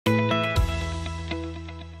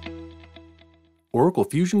Oracle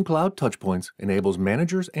Fusion Cloud Touchpoints enables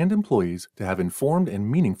managers and employees to have informed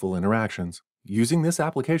and meaningful interactions. Using this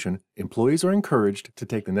application, employees are encouraged to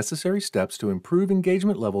take the necessary steps to improve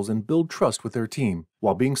engagement levels and build trust with their team,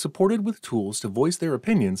 while being supported with tools to voice their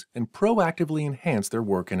opinions and proactively enhance their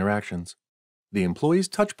work interactions. The Employees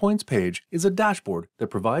Touchpoints page is a dashboard that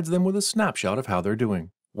provides them with a snapshot of how they're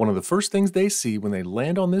doing. One of the first things they see when they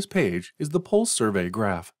land on this page is the pulse survey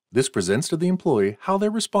graph. This presents to the employee how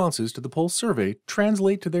their responses to the pulse survey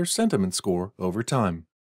translate to their sentiment score over time.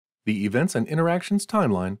 The Events and Interactions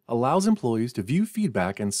timeline allows employees to view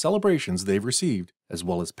feedback and celebrations they've received, as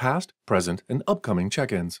well as past, present, and upcoming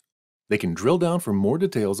check-ins. They can drill down for more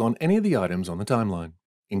details on any of the items on the timeline,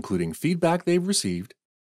 including feedback they've received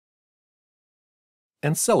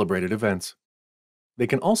and celebrated events. They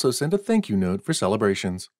can also send a thank you note for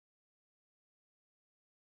celebrations.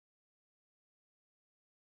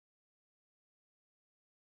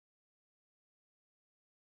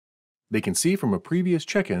 They can see from a previous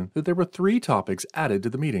check-in that there were 3 topics added to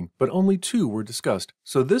the meeting, but only 2 were discussed,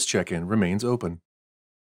 so this check-in remains open.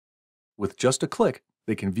 With just a click,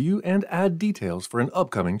 they can view and add details for an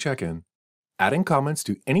upcoming check-in. Adding comments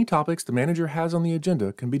to any topics the manager has on the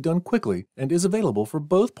agenda can be done quickly and is available for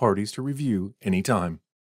both parties to review anytime.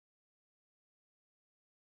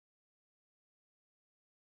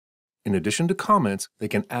 In addition to comments, they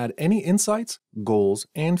can add any insights, goals,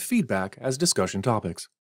 and feedback as discussion topics.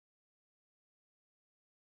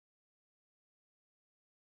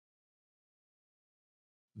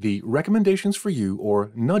 The recommendations for you,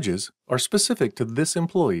 or nudges, are specific to this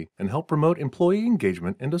employee and help promote employee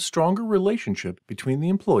engagement and a stronger relationship between the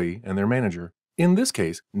employee and their manager. In this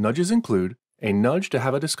case, nudges include a nudge to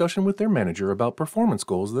have a discussion with their manager about performance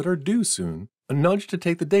goals that are due soon, a nudge to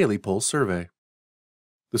take the daily pulse survey.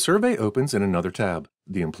 The survey opens in another tab.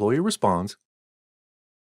 The employee responds,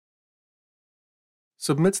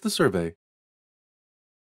 submits the survey,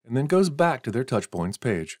 and then goes back to their Touchpoints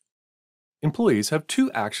page. Employees have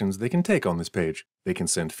 2 actions they can take on this page. They can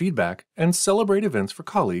send feedback and celebrate events for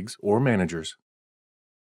colleagues or managers.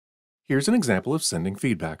 Here's an example of sending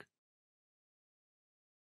feedback.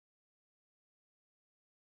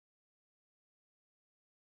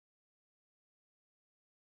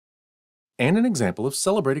 And an example of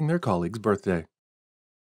celebrating their colleague's birthday.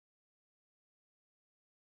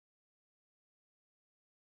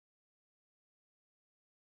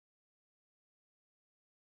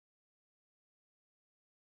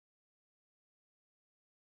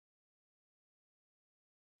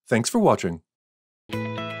 Thanks for watching.